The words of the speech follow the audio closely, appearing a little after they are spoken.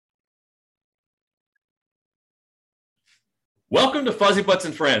Welcome to Fuzzy Butts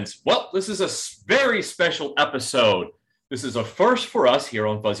and Friends. Well, this is a very special episode. This is a first for us here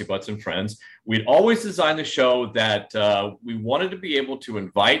on Fuzzy Butts and Friends. We'd always designed the show that we wanted to be able to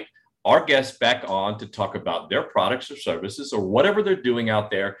invite our guests back on to talk about their products or services or whatever they're doing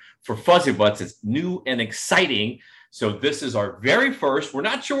out there for Fuzzy Butts. It's new and exciting. So this is our very first. We're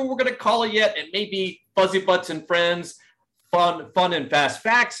not sure what we're going to call it yet. It may be Fuzzy Butts and Friends. Fun and fast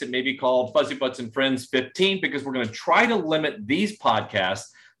facts. It may be called Fuzzy Butts and Friends 15 because we're going to try to limit these podcasts,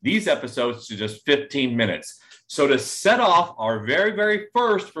 these episodes to just 15 minutes. So to set off our very, very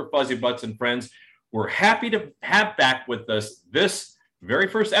first for Fuzzy Butts and Friends, we're happy to have back with us this very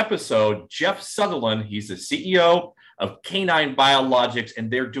first episode, Jeff Sutherland. He's the CEO of Canine Biologics,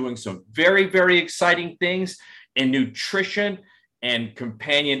 and they're doing some very, very exciting things in nutrition and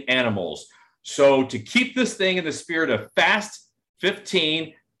companion animals. So to keep this thing in the spirit of Fast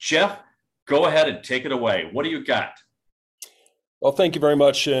 15, Jeff, go ahead and take it away. What do you got? Well, thank you very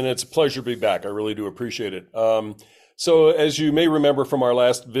much, and it's a pleasure to be back. I really do appreciate it. So as you may remember from our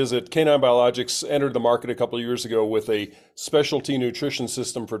last visit, Canine Biologics entered the market a couple of years ago with a specialty nutrition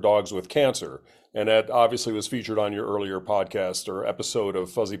system for dogs with cancer, and that obviously was featured on your earlier podcast or episode of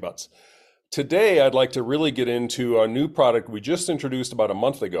Fuzzy Butts. Today, I'd like to really get into a new product we just introduced about a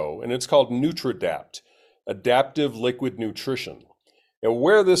month ago, and it's called Nutridapt, Adaptive Liquid Nutrition. And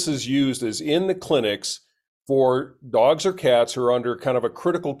where this is used is in the clinics for dogs or cats who are under kind of a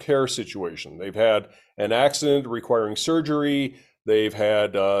critical care situation. They've had an accident requiring surgery, they've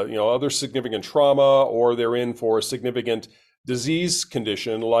had other significant trauma, or they're in for a significant disease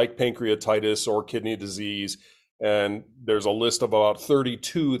condition like pancreatitis or kidney disease. And there's a list of about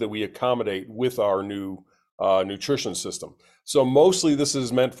 32 that we accommodate with our new nutrition system. So mostly this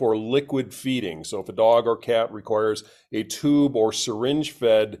is meant for liquid feeding. So if a dog or cat requires a tube or syringe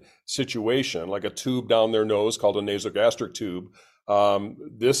fed situation, like a tube down their nose called a nasogastric tube,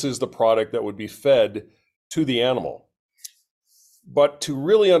 this is the product that would be fed to the animal. But to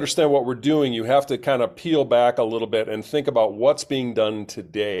really understand what we're doing, you have to kind of peel back a little bit and think about what's being done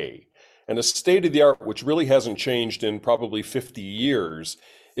today. And the state of the art, which really hasn't changed in probably 50 years,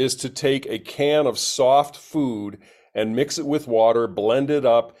 is to take a can of soft food and mix it with water, blend it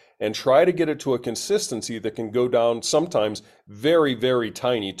up, and try to get it to a consistency that can go down sometimes very, very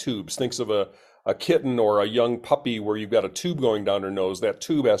tiny tubes. Think of a kitten or a young puppy where you've got a tube going down their nose. That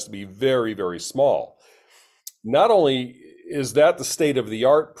tube has to be very, very small. Not only is that the state of the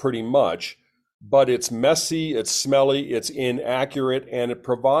art pretty much, but it's messy, it's smelly, it's inaccurate, and it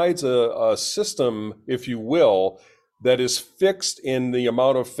provides a system, if you will, that is fixed in the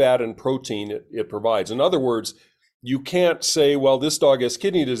amount of fat and protein it provides. In other words, you can't say, well, this dog has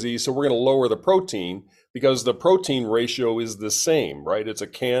kidney disease, so we're going to lower the protein, because the protein ratio is the same, right? It's a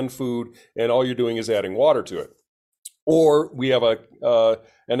canned food, and all you're doing is adding water to it. Or we have an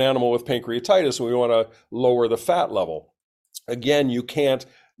animal with pancreatitis, and we want to lower the fat level. Again, you can't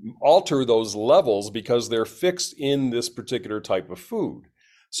alter those levels because they're fixed in this particular type of food.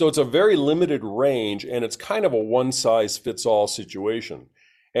 So it's a very limited range, and it's kind of a one-size-fits-all situation.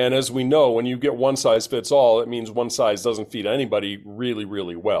 And as we know, when you get one-size-fits-all, it means one size doesn't feed anybody really,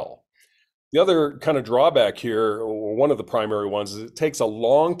 really well. The other kind of drawback here, or one of the primary ones, is it takes a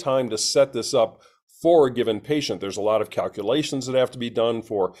long time to set this up for a given patient. There's a lot of calculations that have to be done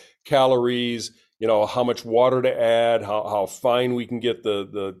for calories, how much water to add, how fine we can get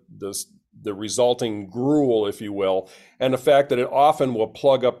the resulting gruel, if you will, and the fact that it often will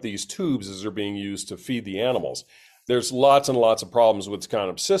plug up these tubes as they're being used to feed the animals. There's lots and lots of problems with this kind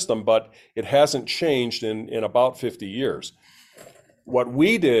of system, but it hasn't changed in about 50 years. What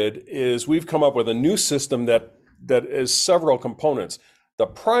we did is we've come up with a new system that is several components. The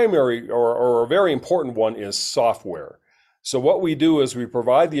primary or a very important one is software. So what we do is we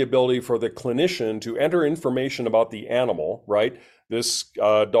provide the ability for the clinician to enter information about the animal, right? This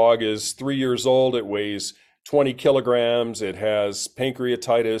dog is 3 years old. It weighs 20 kilograms. It has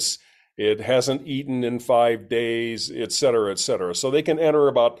pancreatitis. It hasn't eaten in 5 days, et cetera, et cetera. So they can enter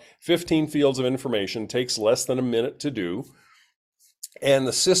about 15 fields of information. Takes less than a minute to do. And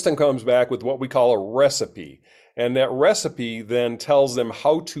the system comes back with what we call a recipe. And that recipe then tells them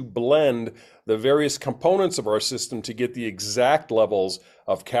how to blend the various components of our system to get the exact levels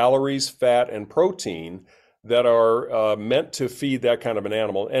of calories, fat, and protein that are meant to feed that kind of an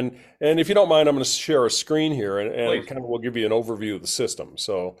animal. And if you don't mind, I'm going to share a screen here and kind of will give you an overview of the system.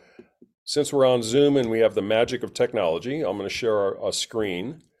 So since we're on Zoom and we have the magic of technology, I'm going to share a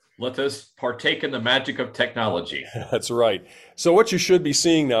screen. Let us partake in the magic of technology. That's right. So what you should be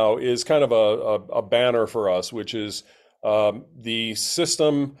seeing now is kind of a banner for us, which is the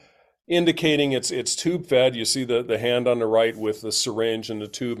system indicating it's tube fed. You see the hand on the right with the syringe and the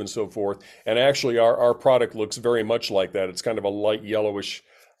tube and so forth. And actually, our product looks very much like that. It's kind of a light yellowish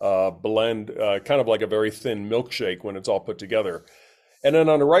blend, kind of like a very thin milkshake when it's all put together. And then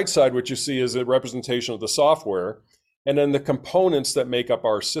on the right side, what you see is a representation of the software and then the components that make up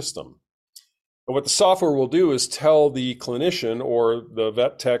our system. And what the software will do is tell the clinician or the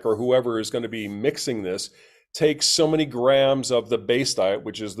vet tech or whoever is going to be mixing this, take so many grams of the base diet,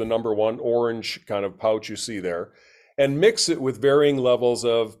 which is the number one orange kind of pouch you see there, and mix it with varying levels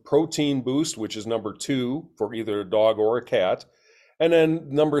of protein boost, which is number 2 for either a dog or a cat, and then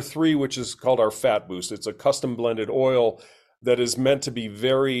number 3, which is called our fat boost. It's a custom blended oil that is meant to be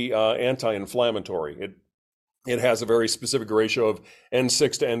very anti-inflammatory. It has a very specific ratio of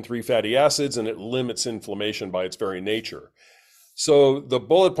N6 to N3 fatty acids, and it limits inflammation by its very nature. So the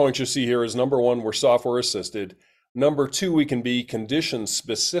bullet points you see here is number 1, we're software assisted. Number 2, we can be condition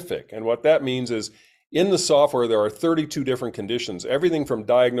specific. And what that means is in the software, there are 32 different conditions, everything from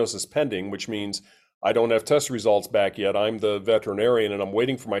diagnosis pending, which means I don't have test results back yet. I'm the veterinarian and I'm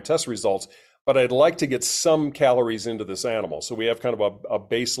waiting for my test results, but I'd like to get some calories into this animal. So we have kind of a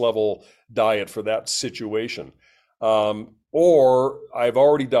base level diet for that situation. Or I've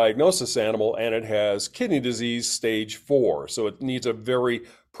already diagnosed this animal and it has kidney disease stage 4. So it needs a very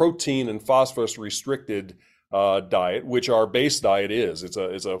protein and phosphorus restricted diet, which our base diet is. It's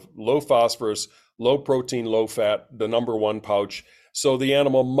a low phosphorus, low protein, low fat, the number 1 pouch. So the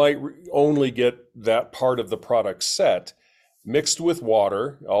animal might only get that part of the product set mixed with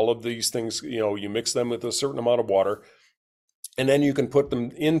water. All of these things, you mix them with a certain amount of water. And then you can put them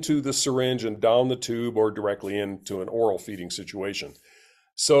into the syringe and down the tube or directly into an oral feeding situation.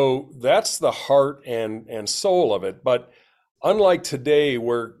 So that's the heart and soul of it. But unlike today,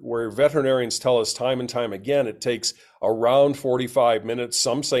 where veterinarians tell us time and time again, it takes around 45 minutes,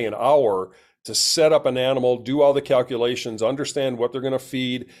 some say an hour, to set up an animal, do all the calculations, understand what they're going to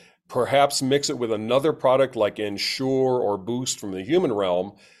feed, perhaps mix it with another product like Ensure or Boost from the human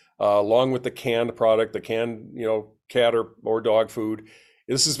realm, along with the canned product, the canned, cat or dog food.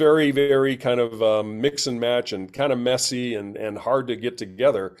 This is very, very kind of mix and match and kind of messy and hard to get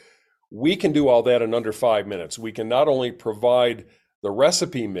together. We can do all that in under 5 minutes. We can not only provide the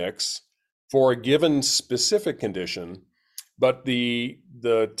recipe mix for a given specific condition, but the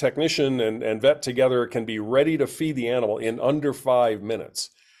technician and vet together can be ready to feed the animal in under 5 minutes.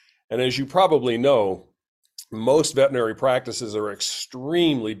 And as you probably know, most veterinary practices are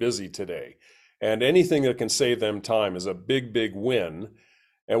extremely busy today. And anything that can save them time is a big, big win.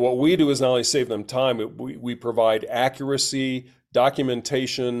 And what we do is not only save them time, we provide accuracy,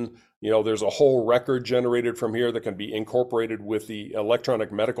 documentation. There's a whole record generated from here that can be incorporated with the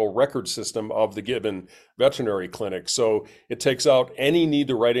electronic medical record system of the given veterinary clinic. So it takes out any need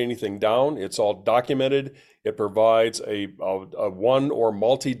to write anything down. It's all documented. It provides a 1 or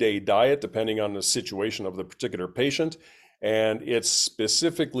multi-day diet, depending on the situation of the particular patient. And it's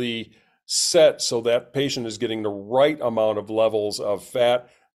specifically set so that patient is getting the right amount of levels of fat,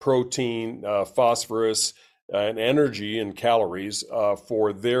 protein, phosphorus, and energy and calories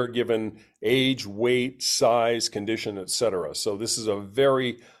for their given age, weight, size, condition, etc. So this is a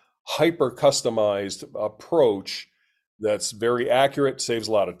very hyper customized approach that's very accurate, saves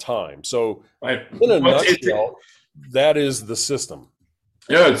a lot of time. So right. In a nutshell, that is the system.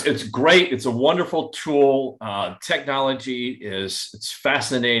 It's great. It's a wonderful tool. Technology it's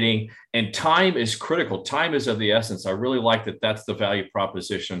fascinating, and time is critical. Time is of the essence. I really like that. That's the value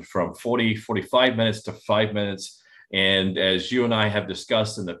proposition from 45 minutes to 5 minutes. And as you and I have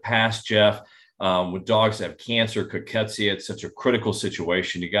discussed in the past, Jeff, with dogs that have cancer, cachexia, it's such a critical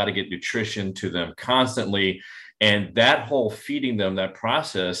situation. You got to get nutrition to them constantly, and that whole feeding them, that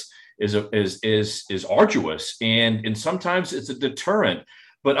process is arduous, and sometimes it's a deterrent.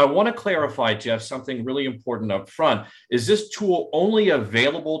 But I want to clarify, Jeff, something really important up front. Is this tool only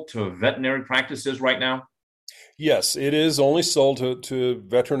available to veterinary practices right now? Yes, it is only sold to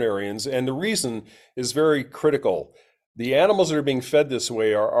veterinarians, and the reason is very critical. The animals that are being fed this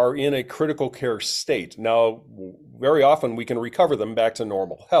way are in a critical care state. Now, very often we can recover them back to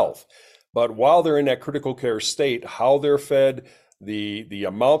normal health, but while they're in that critical care state, how they're fed, the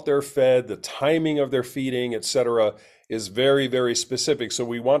amount they're fed, the timing of their feeding, et cetera, is very, very specific. So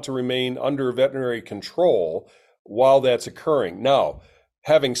we want to remain under veterinary control while that's occurring. Now,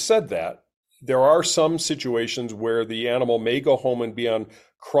 having said that, there are some situations where the animal may go home and be on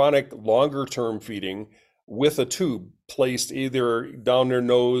chronic longer term feeding with a tube placed either down their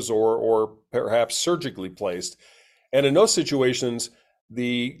nose or perhaps surgically placed. And in those situations,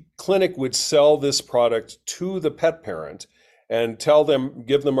 the clinic would sell this product to the pet parent, and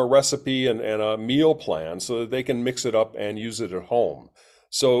give them a recipe and a meal plan so that they can mix it up and use it at home.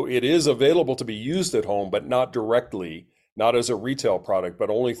 So it is available to be used at home, but not directly, not as a retail product, but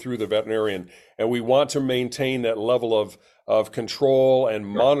only through the veterinarian. And we want to maintain that level of control and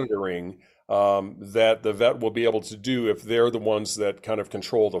monitoring that the vet will be able to do if they're the ones that kind of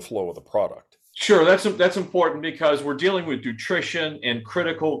control the flow of the product. Sure, that's important because we're dealing with nutrition in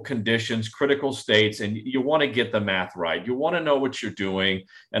critical conditions, critical states, and you want to get the math right. You want to know what you're doing,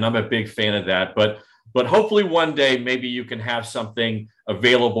 and I'm a big fan of that. But hopefully one day maybe you can have something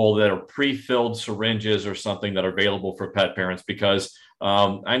available that are pre-filled syringes or something that are available for pet parents, because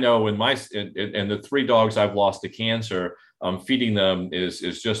I know in the 3 dogs I've lost to cancer, feeding them is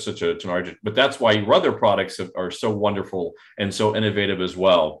just such an arduous. But that's why your other products are so wonderful and so innovative as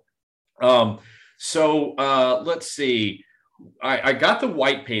well. Let's see. I got the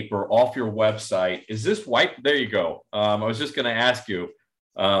white paper off your website. Is this white? There you go. I was just going to ask you.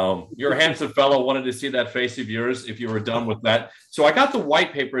 You're a handsome fellow. Wanted to see that face of yours if you were done with that. So I got the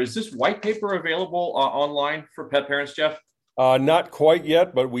white paper. Is this white paper available online for pet parents, Jeff? Not quite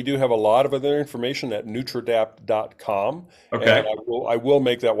yet, but we do have a lot of other information at Nutridapt.com. Okay. And I will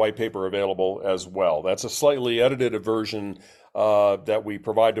make that white paper available as well. That's a slightly edited version that we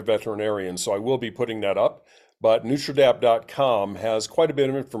provide to veterinarians. So I will be putting that up. But Nutridapt.com has quite a bit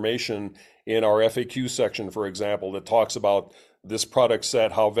of information in our FAQ section, for example, that talks about this product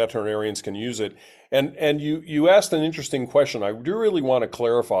set, how veterinarians can use it. And you asked an interesting question. I do really want to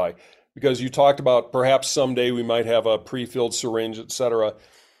clarify, because you talked about perhaps someday we might have a pre-filled syringe, et cetera.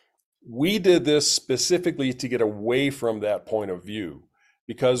 We did this specifically to get away from that point of view,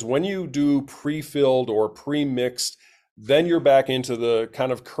 because when you do pre-filled or pre-mixed, then you're back into the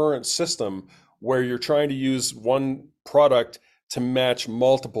kind of current system where you're trying to use one product to match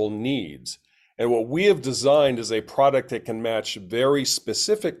multiple needs. And what we have designed is a product that can match very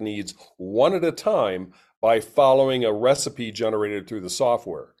specific needs one at a time by following a recipe generated through the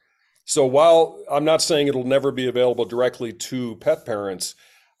software. So while I'm not saying it'll never be available directly to pet parents,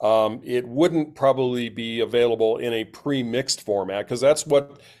 it wouldn't probably be available in a pre-mixed format, because that's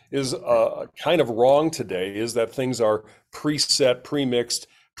what is kind of wrong today, is that things are preset, pre-mixed,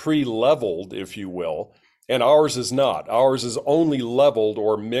 pre-leveled, if you will. And ours is not. Ours is only leveled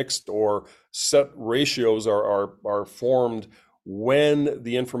or mixed, or set ratios are formed when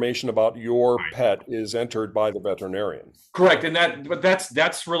the information about your pet is entered by the veterinarian. Correct. And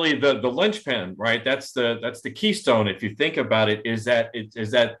that's really the linchpin, right? That's the keystone, if you think about it, is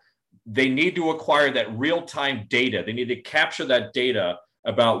that they need to acquire that real-time data. They need to capture that data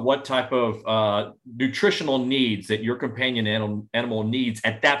about what type of nutritional needs that your companion animal needs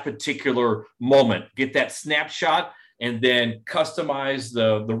at that particular moment. Get that snapshot and then customize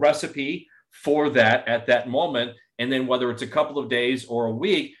the recipe for that at that moment. And then whether it's a couple of days or a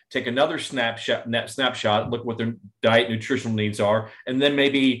week, take another snapshot, look what their diet nutritional needs are, and then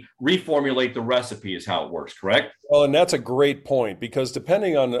maybe reformulate the recipe is how it works, correct? Well, and that's a great point, because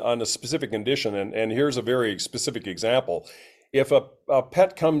depending on a specific condition, and here's a very specific example. If a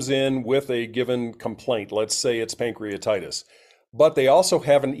pet comes in with a given complaint, let's say it's pancreatitis, but they also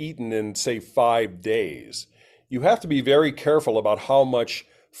haven't eaten in, say, 5 days, you have to be very careful about how much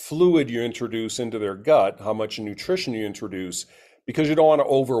fluid you introduce into their gut, how much nutrition you introduce, because you don't want to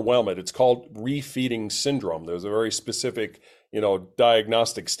overwhelm it. It's called refeeding syndrome. There's a very specific,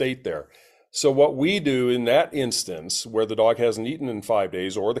 diagnostic state there. So what we do in that instance, where the dog hasn't eaten in 5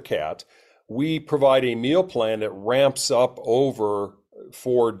 days, or the cat, we provide a meal plan that ramps up over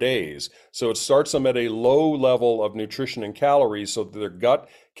 4 days. So it starts them at a low level of nutrition and calories so that their gut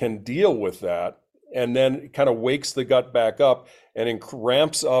can deal with that, and then kind of wakes the gut back up and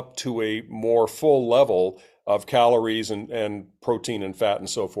ramps up to a more full level of calories and protein and fat and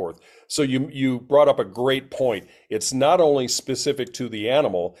so forth. So you brought up a great point. It's not only specific to the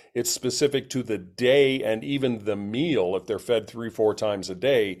animal, it's specific to the day and even the meal if they're fed 3-4 times a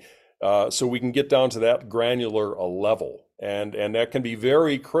day. So we can get down to that granular a level. And that can be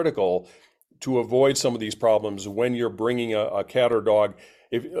very critical to avoid some of these problems when you're bringing a cat or dog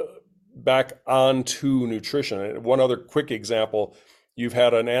back onto nutrition. And one other quick example, you've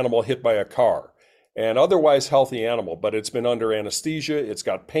had an animal hit by a car, an otherwise healthy animal, but it's been under anesthesia, it's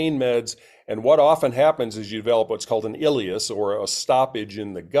got pain meds, and what often happens is you develop what's called an ileus, or a stoppage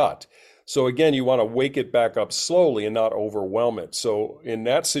in the gut. So again, you want to wake it back up slowly and not overwhelm it. So in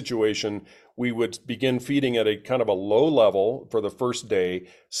that situation, we would begin feeding at a kind of a low level for the first day,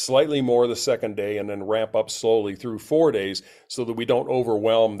 slightly more the second day, and then ramp up slowly through 4 days so that we don't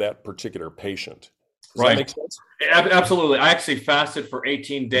overwhelm that particular patient. Does that Right. make sense? Absolutely. I actually fasted for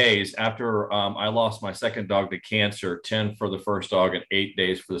 18 days after I lost my second dog to cancer, 10 for the first dog and 8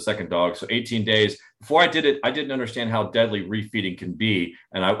 days for the second dog. So 18 days. Before I did it, I didn't understand how deadly refeeding can be.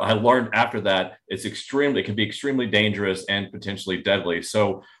 And I learned after that it can be extremely dangerous and potentially deadly.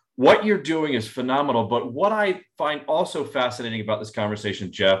 So what you're doing is phenomenal. But what I find also fascinating about this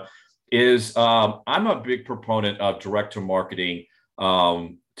conversation, Jeff, is I'm a big proponent of direct to marketing.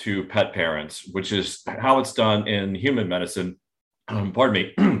 To pet parents, which is how it's done in human medicine. Pardon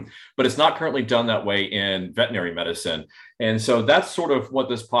me, but it's not currently done that way in veterinary medicine. And so that's sort of what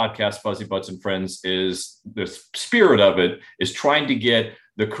this podcast, Fuzzy Butts and Friends, is. The spirit of it is trying to get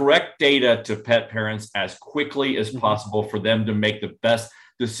the correct data to pet parents as quickly as possible for them to make the best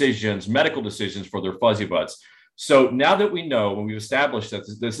decisions, medical decisions for their fuzzy butts. So now that we know, when we've established that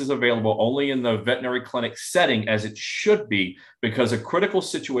this is available only in the veterinary clinic setting, as it should be, because a critical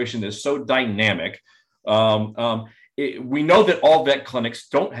situation is so dynamic, we know that all vet clinics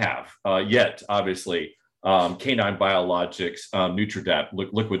don't have yet, obviously, Canine Biologics, Nutridapt,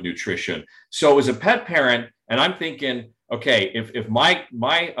 liquid nutrition. So as a pet parent, and I'm thinking, okay, if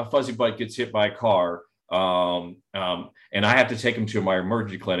my fuzzy butt gets hit by a car, and I have to take him to my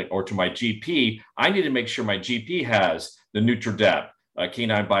emergency clinic or to my GP, I need to make sure my GP has the Nutridapt,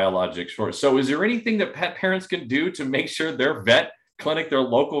 Canine Biologics for it. So is there anything that pet parents can do to make sure their vet clinic, their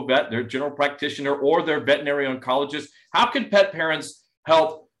local vet, their general practitioner, or their veterinary oncologist, how can pet parents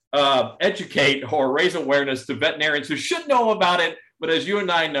help educate or raise awareness to veterinarians who should know about it, but as you and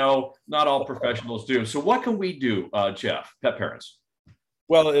I know, not all professionals do. So what can we do, Jeff, pet parents?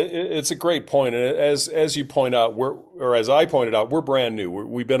 Well, it's a great point, and as you point out, as I pointed out, we're brand new.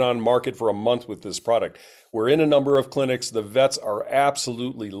 We've been on market for a month with this product. We're in a number of clinics. The vets are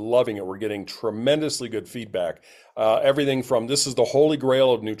absolutely loving it. We're getting tremendously good feedback. Everything from this is the holy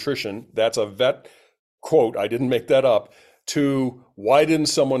grail of nutrition. That's a vet quote. I didn't make that up. To why didn't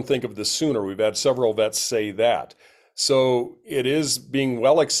someone think of this sooner? We've had several vets say that. So it is being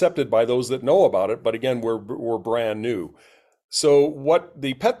well accepted by those that know about it. But again, we're brand new. So what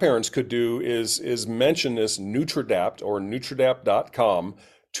the pet parents could do is mention this Nutridapt or Nutridapt.com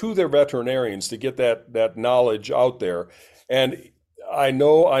to their veterinarians to get that knowledge out there. And I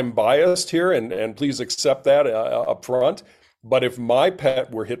know I'm biased here, and please accept that up front. But if my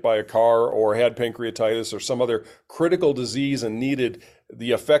pet were hit by a car or had pancreatitis or some other critical disease and needed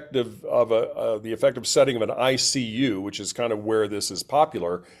the effective setting of an ICU, which is kind of where this is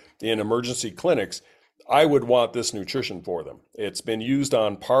popular in emergency clinics, I would want this nutrition for them. It's been used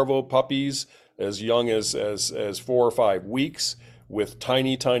on parvo puppies as young as 4 or 5 weeks with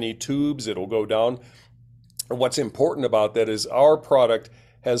tiny, tiny tubes. It'll go down. And what's important about that is our product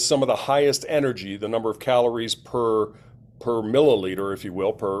has some of the highest energy, the number of calories per milliliter, if you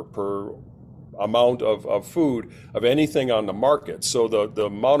will, per amount of food of anything on the market. So the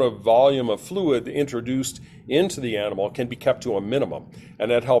amount of volume of fluid introduced into the animal can be kept to a minimum. And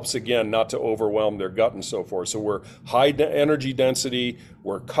that helps, again, not to overwhelm their gut and so forth. So we're high energy density,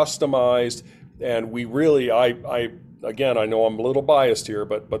 we're customized, and we really, I know I'm a little biased here,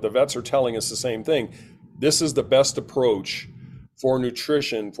 but the vets are telling us the same thing. This is the best approach for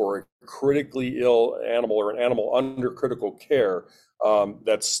nutrition for a critically ill animal or an animal under critical care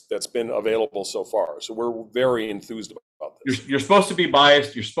that's been available so far. So we're very enthused about this. You're supposed to be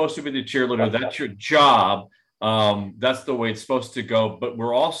biased. You're supposed to be the cheerleader. That's your job. That's the way it's supposed to go. But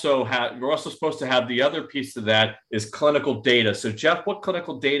we're also supposed to have the other piece of that is clinical data. So Jeff, what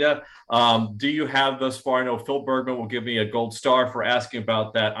clinical data do you have thus far? I know Phil Bergman will give me a gold star for asking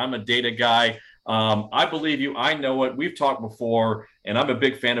about that. I'm a data guy. I believe you. I know it. We've talked before, and I'm a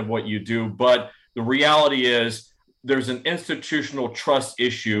big fan of what you do. But the reality is there's an institutional trust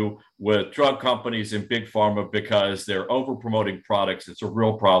issue with drug companies and big pharma because they're over promoting products. It's a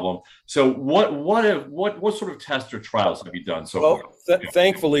real problem. So what sort of tests or trials have you done so far?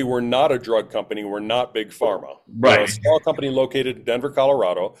 Thankfully, we're not a drug company. We're not big pharma. Right. We're a small company located in Denver,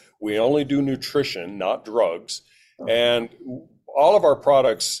 Colorado. We only do nutrition, not drugs. And all of our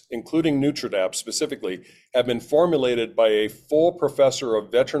products, including Nutridapt specifically, have been formulated by a full professor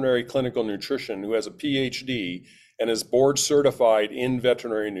of veterinary clinical nutrition who has a PhD and is board certified in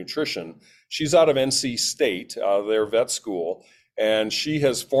veterinary nutrition. She's out of NC State, their vet school, and she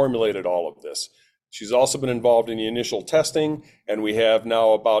has formulated all of this. She's also been involved in the initial testing, and we have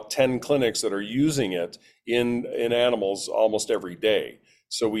now about 10 clinics that are using it in animals almost every day.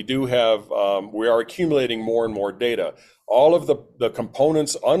 So we do have, we are accumulating more and more data. All of the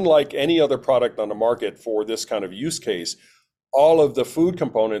components, unlike any other product on the market for this kind of use case, all of the food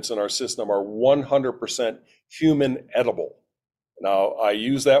components in our system are 100% human edible. Now, I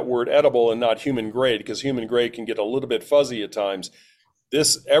use that word edible and not human grade because human grade can get a little bit fuzzy at times.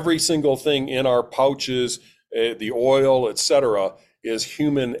 Every single thing in our pouches, the oil, etc., is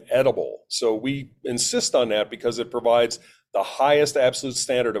human edible. So we insist on that because it provides the highest absolute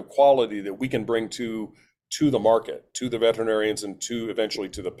standard of quality that we can bring to the market, to the veterinarians, and eventually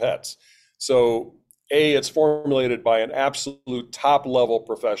to the pets. So it's formulated by an absolute top level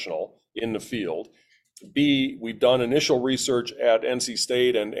professional in the field. B, we've done initial research at NC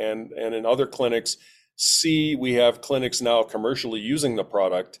State and in other clinics. C, we have clinics now commercially using the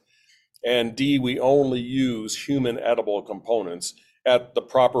product. And D, we only use human edible components at the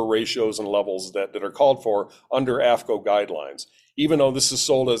proper ratios and levels that are called for under AAFCO guidelines. Even though this is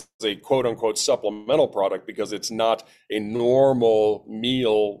sold as a quote unquote supplemental product because it's not a normal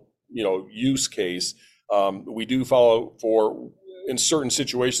meal, use case, we do follow for, in certain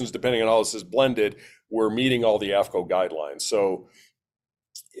situations, depending on how this is blended, we're meeting all the AAFCO guidelines. So,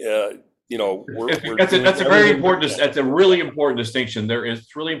 that's a very important. That's a really important distinction.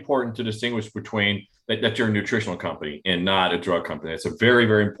 It's really important to distinguish between that you're a nutritional company and not a drug company. It's a very,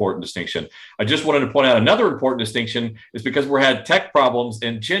 very important distinction. I just wanted to point out another important distinction is because we had tech problems,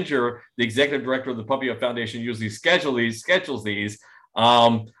 and Ginger, the executive director of the Puppy Foundation, usually schedules these.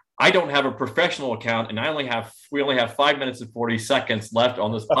 I don't have a professional account, and we only have 5 minutes and 40 seconds left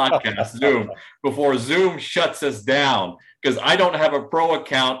on this podcast Zoom before Zoom shuts us down because I don't have a pro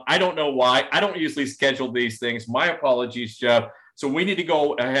account. I don't know why. I don't usually schedule these things. My apologies, Jeff. So we need to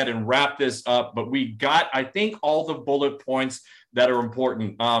go ahead and wrap this up, but we got, I think, all the bullet points that are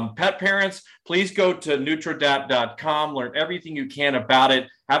important. Pet parents, please go to Nutridapt.com, learn everything you can about it.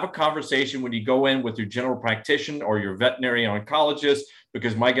 Have a conversation when you go in with your general practitioner or your veterinary oncologist,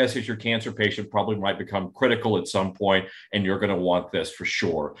 because my guess is your cancer patient probably might become critical at some point, and you're going to want this for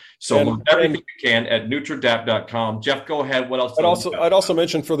sure. So learn everything you can at Nutridapt.com. Jeff, go ahead. What else? I'd also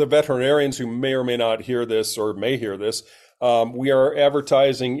mention for the veterinarians who may or may not hear this or may hear this, we are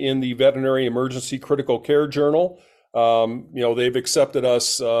advertising in the Veterinary Emergency Critical Care Journal. They've accepted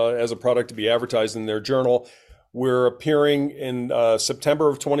us as a product to be advertised in their journal. We're appearing in September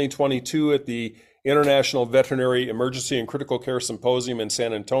of 2022 at the International Veterinary Emergency and Critical Care Symposium in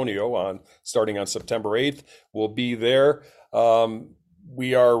San Antonio starting on September 8th. We'll be there.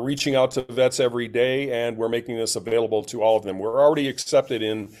 We are reaching out to vets every day, and we're making this available to all of them. We're already accepted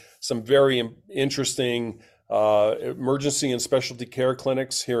in some very interesting emergency and specialty care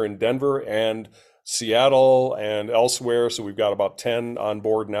clinics here in Denver and Seattle and elsewhere. So we've got about 10 on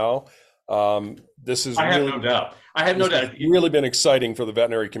board now. I have no doubt. It's really been exciting for the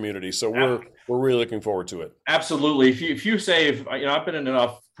veterinary community. So we're really looking forward to it. Absolutely. If you save, I've been in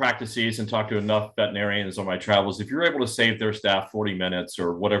enough practices and talked to enough veterinarians on my travels. If you're able to save their staff 40 minutes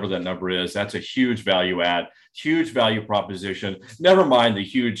or whatever that number is, that's a huge value add, huge value proposition. Never mind the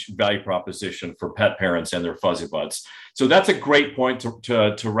huge value proposition for pet parents and their fuzzy butts. So that's a great point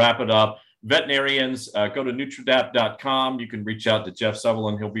to wrap it up. Veterinarians, go to Nutridapt.com. You can reach out to Jeff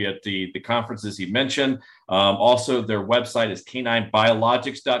Sutherland. He'll be at the conferences he mentioned. Also, their website is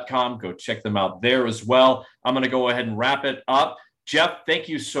caninebiologics.com. Go check them out there as well. I'm going to go ahead and wrap it up. Jeff, thank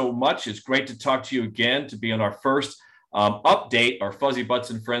you so much. It's great to talk to you again, to be on our first update, our Fuzzy Butts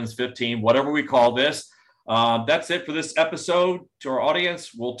and Friends 15, whatever we call this. That's it for this episode. To our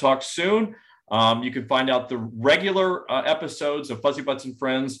audience, we'll talk soon. You can find out the regular episodes of Fuzzy Butts and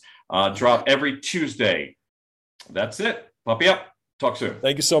Friends drop every Tuesday. That's it. Puppy up. Talk soon.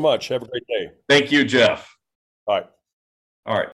 Thank you so much. Have a great day. Thank you, Jeff. Bye. All right.